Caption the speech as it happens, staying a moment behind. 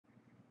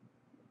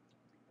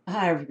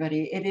Hi,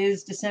 everybody. It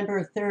is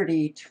December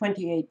 30,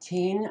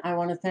 2018. I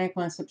want to thank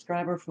my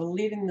subscriber for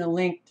leaving the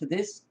link to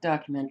this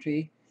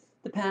documentary,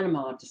 The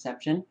Panama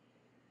Deception,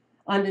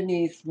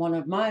 underneath one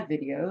of my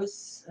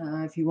videos.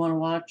 If you want to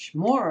watch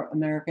more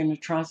American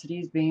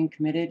atrocities being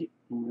committed,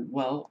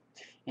 well,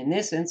 in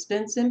this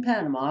instance in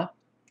Panama,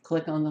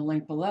 click on the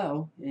link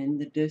below in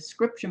the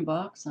description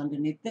box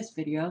underneath this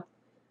video.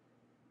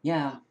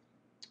 Yeah,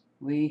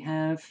 we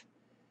have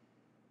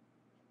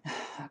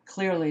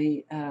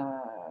clearly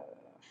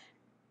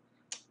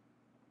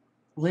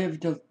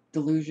lived a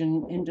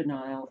delusion in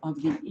denial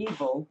of the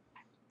evil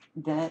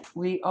that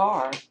we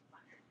are.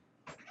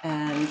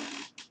 And,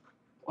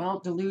 well,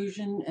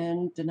 delusion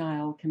and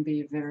denial can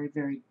be a very,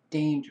 very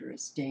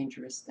dangerous,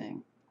 dangerous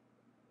thing.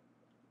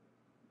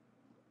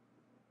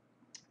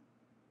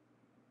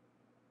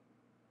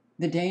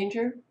 The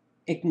danger,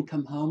 it can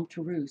come home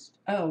to roost.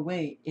 Oh,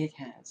 wait, it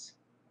has.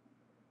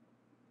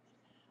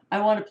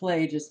 I want to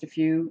play just a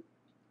few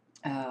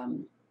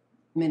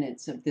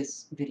minutes of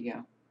this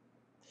video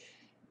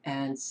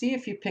and see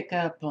if you pick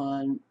up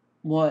on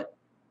what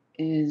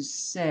is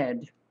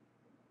said,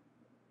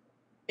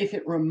 if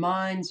it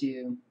reminds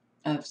you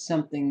of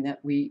something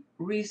that we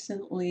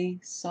recently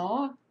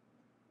saw.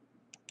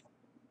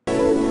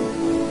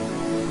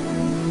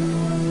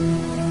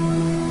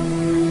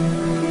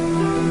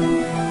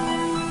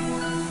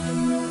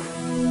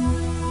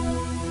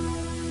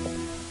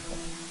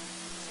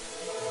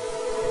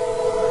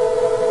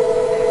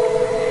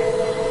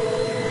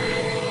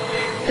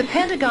 The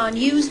Pentagon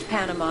used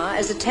Panama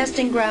as a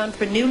testing ground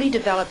for newly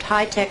developed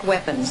high-tech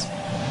weapons,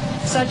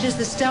 such as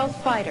the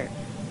stealth fighter,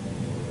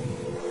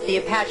 the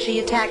Apache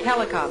attack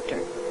helicopter,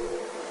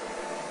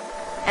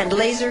 and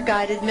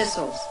laser-guided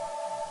missiles.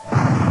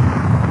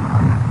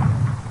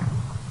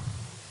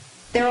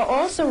 There are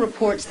also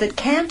reports that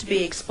can't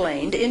be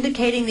explained,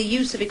 indicating the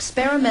use of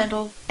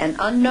experimental and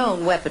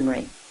unknown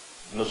weaponry.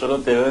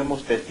 Nosotros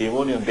tenemos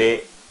testimonio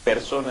de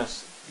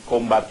personas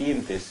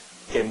combatientes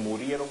que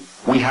murieron.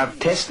 We have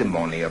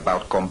testimony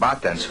about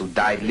combatants who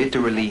died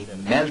literally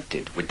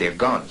melted with their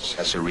guns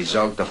as a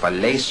result of a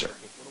laser.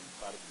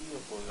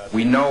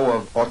 We know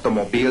of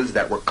automobiles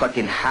that were cut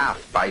in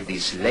half by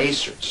these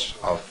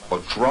lasers, of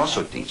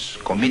atrocities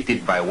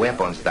committed by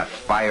weapons that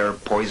fire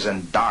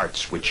poison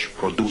darts which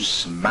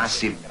produce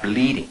massive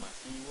bleeding.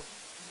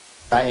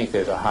 I think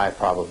there's a high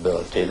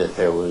probability that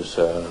there was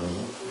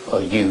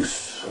a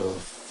use of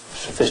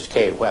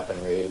sophisticated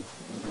weaponry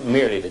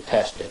merely to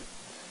test it.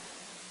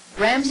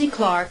 Ramsey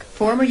Clark,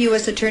 former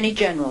U.S. Attorney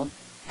General,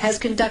 has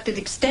conducted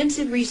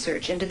extensive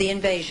research into the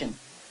invasion.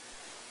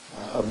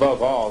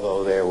 Above all,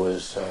 though, there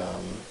was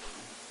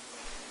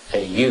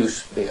a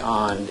use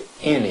beyond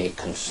any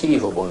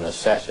conceivable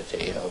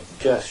necessity of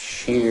just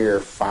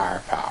sheer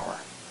firepower.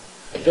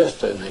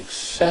 Just an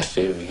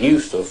excessive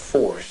use of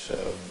force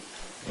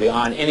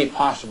beyond any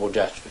possible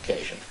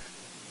justification.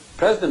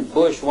 President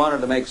Bush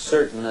wanted to make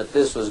certain that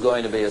this was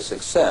going to be a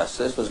success.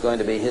 This was going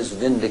to be his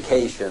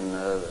vindication,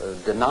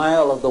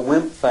 denial of the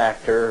wimp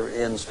factor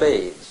in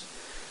spades.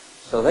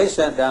 So they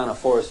sent down a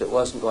force that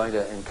wasn't going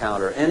to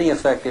encounter any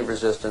effective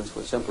resistance,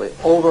 would simply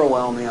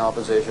overwhelm the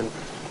opposition,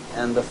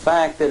 and the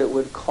fact that it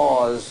would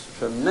cause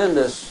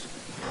tremendous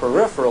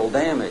peripheral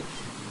damage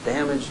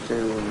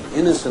to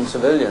innocent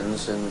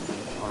civilians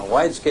on a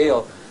wide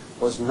scale,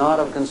 was not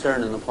of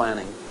concern in the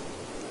planning.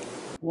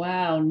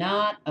 Wow,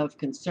 not of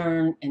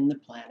concern in the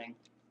planning.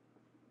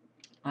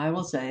 I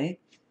will say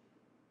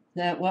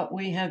that what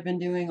we have been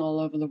doing all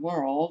over the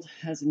world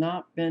has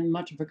not been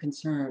much of a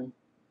concern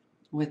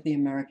with the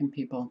American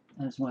people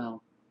as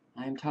well.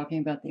 I am talking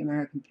about the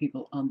American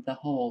people on the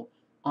whole.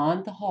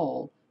 On the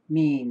whole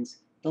means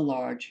the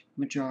large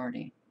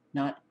majority,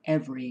 not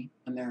every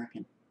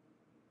American.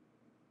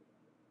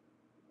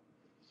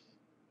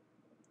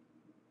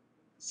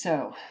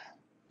 So,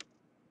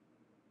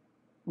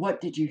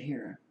 what did you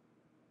hear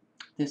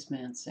this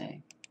man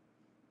say?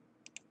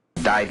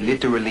 Died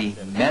literally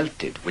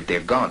melted with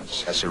their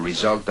guns as a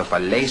result of a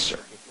laser.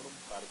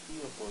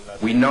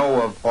 We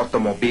know of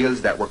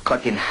automobiles that were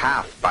cut in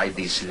half by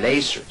these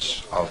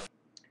lasers, of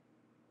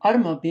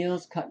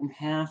automobiles cut in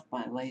half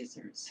by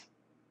lasers.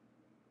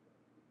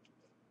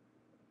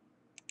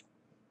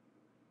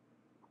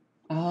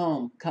 A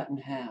home cut in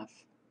half.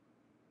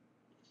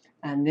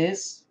 And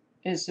this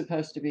is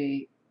supposed to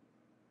be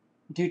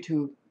due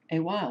to a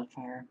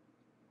wildfire.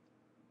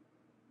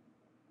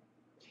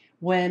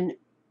 When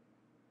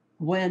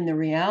the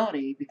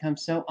reality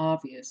becomes so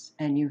obvious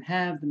and you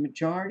have the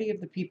majority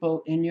of the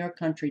people in your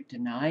country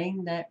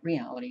denying that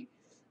reality,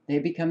 they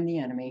become the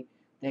enemy.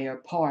 They are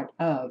part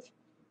of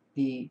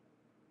the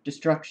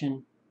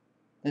destruction,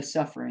 the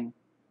suffering,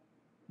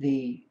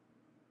 the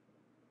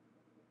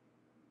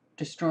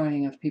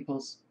destroying of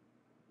people's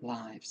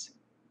lives.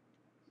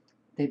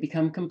 They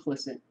become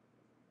complicit,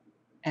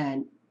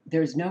 and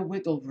there's no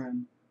wiggle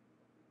room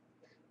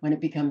when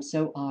it becomes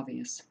so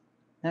obvious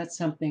that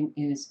something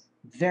is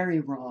very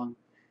wrong.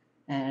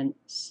 And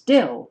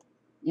still,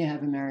 you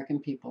have American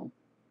people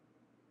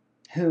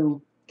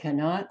who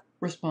cannot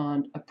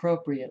respond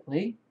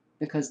appropriately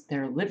because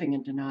they're living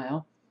in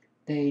denial.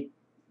 They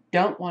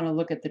don't want to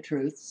look at the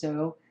truth.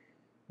 So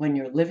when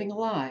you're living a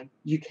lie,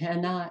 you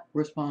cannot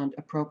respond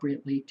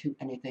appropriately to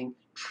anything.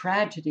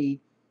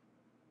 Tragedy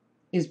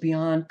is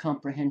beyond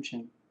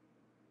comprehension.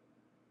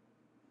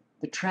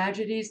 The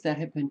tragedies that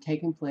have been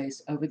taking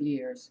place over the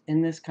years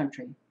in this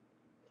country,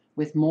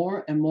 with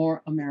more and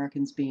more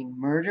Americans being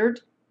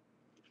murdered,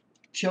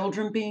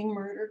 children being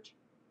murdered,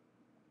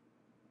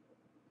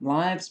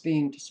 lives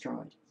being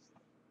destroyed.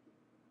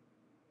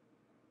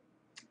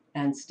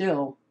 And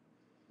still,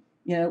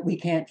 we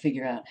can't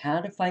figure out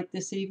how to fight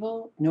this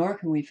evil, nor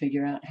can we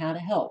figure out how to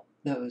help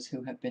those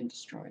who have been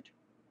destroyed.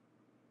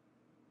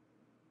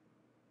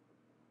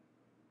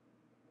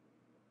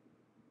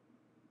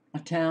 A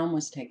town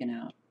was taken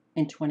out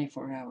in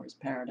 24 hours,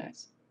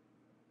 paradise.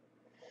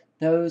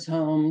 Those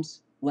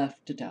homes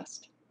left to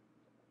dust.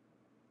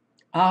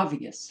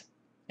 Obvious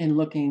in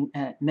looking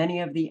at many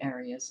of the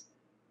areas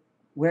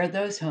where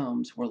those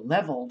homes were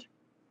leveled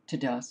to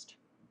dust.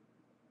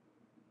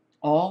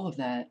 All of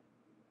that,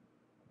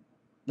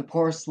 the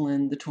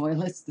porcelain, the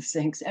toilets, the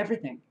sinks,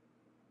 everything,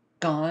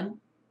 gone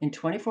in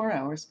 24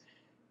 hours.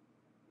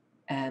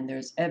 And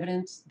there's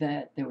evidence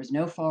that there was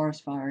no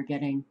forest fire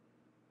getting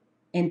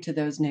into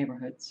those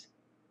neighborhoods.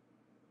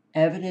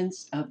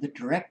 Evidence of the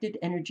directed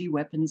energy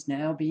weapons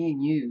now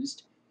being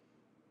used.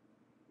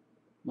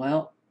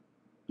 Well,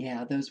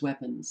 yeah, those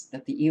weapons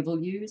that the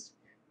evil use,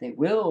 they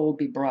will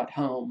be brought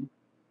home,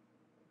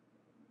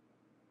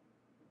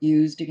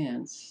 used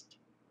against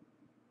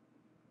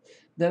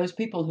those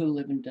people who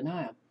live in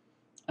denial.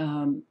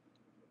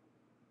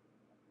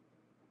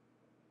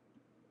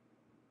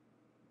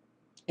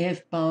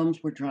 If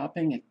bombs were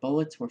dropping, if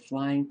bullets were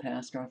flying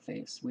past our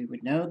face, we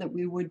would know that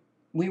we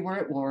were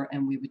at war,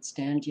 and we would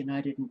stand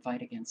united and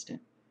fight against it.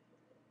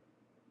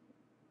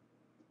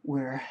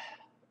 We're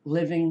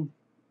living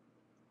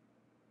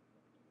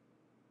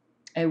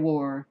a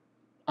war,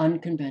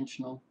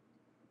 unconventional,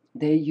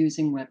 they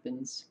using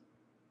weapons,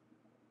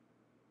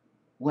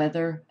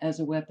 weather as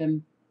a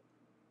weapon,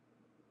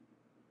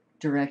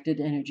 directed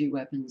energy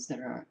weapons that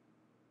are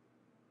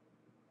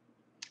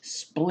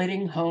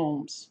splitting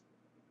homes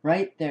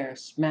right there,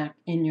 smack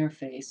in your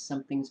face.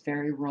 Something's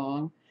very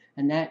wrong,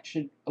 and that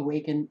should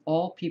awaken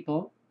all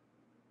people.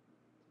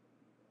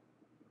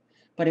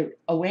 But it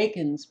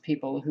awakens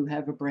people who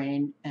have a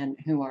brain and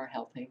who are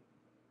healthy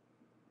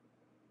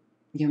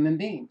human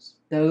beings.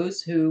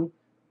 Those who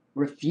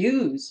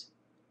refuse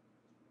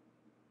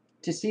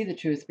to see the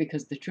truth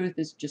because the truth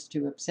is just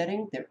too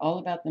upsetting. They're all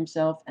about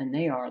themselves, and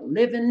they are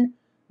living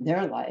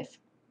their life.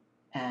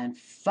 And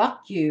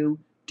fuck you,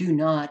 do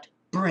not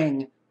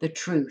bring the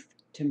truth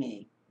to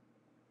me.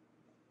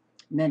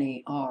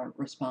 Many are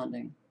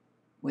responding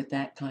with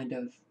that kind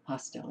of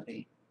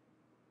hostility.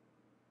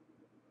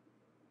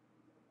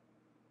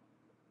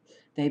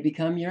 They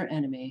become your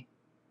enemy,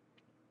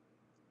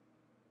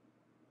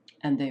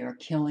 and they are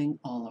killing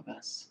all of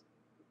us.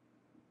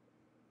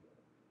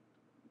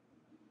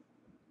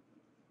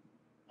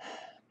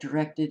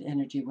 Directed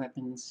energy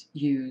weapons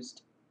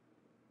used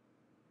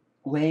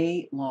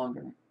way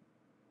longer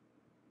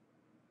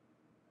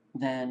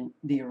than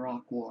the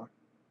Iraq War.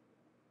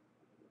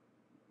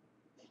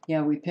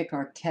 Yeah, we pick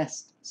our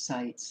test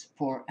sites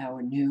for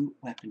our new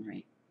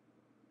weaponry.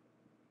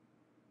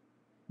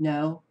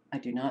 No, I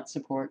do not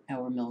support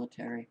our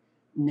military.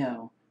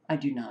 No, I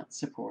do not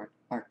support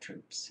our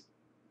troops.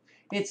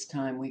 It's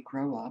time we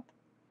grow up,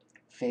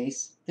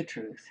 face the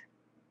truth,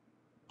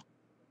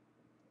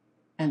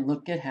 and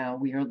look at how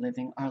we are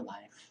living our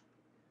life.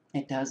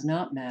 It does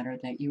not matter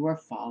that you are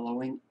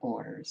following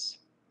orders.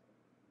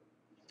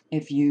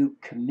 If you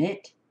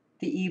commit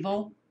the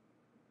evil,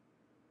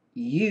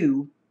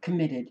 you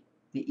committed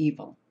the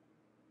evil.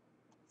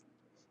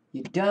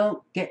 You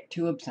don't get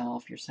to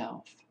absolve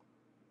yourself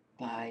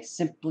by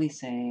simply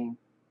saying,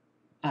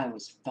 I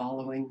was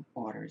following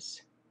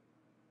orders.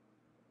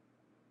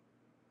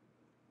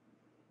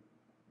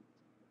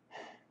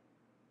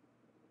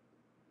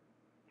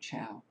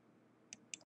 Ciao.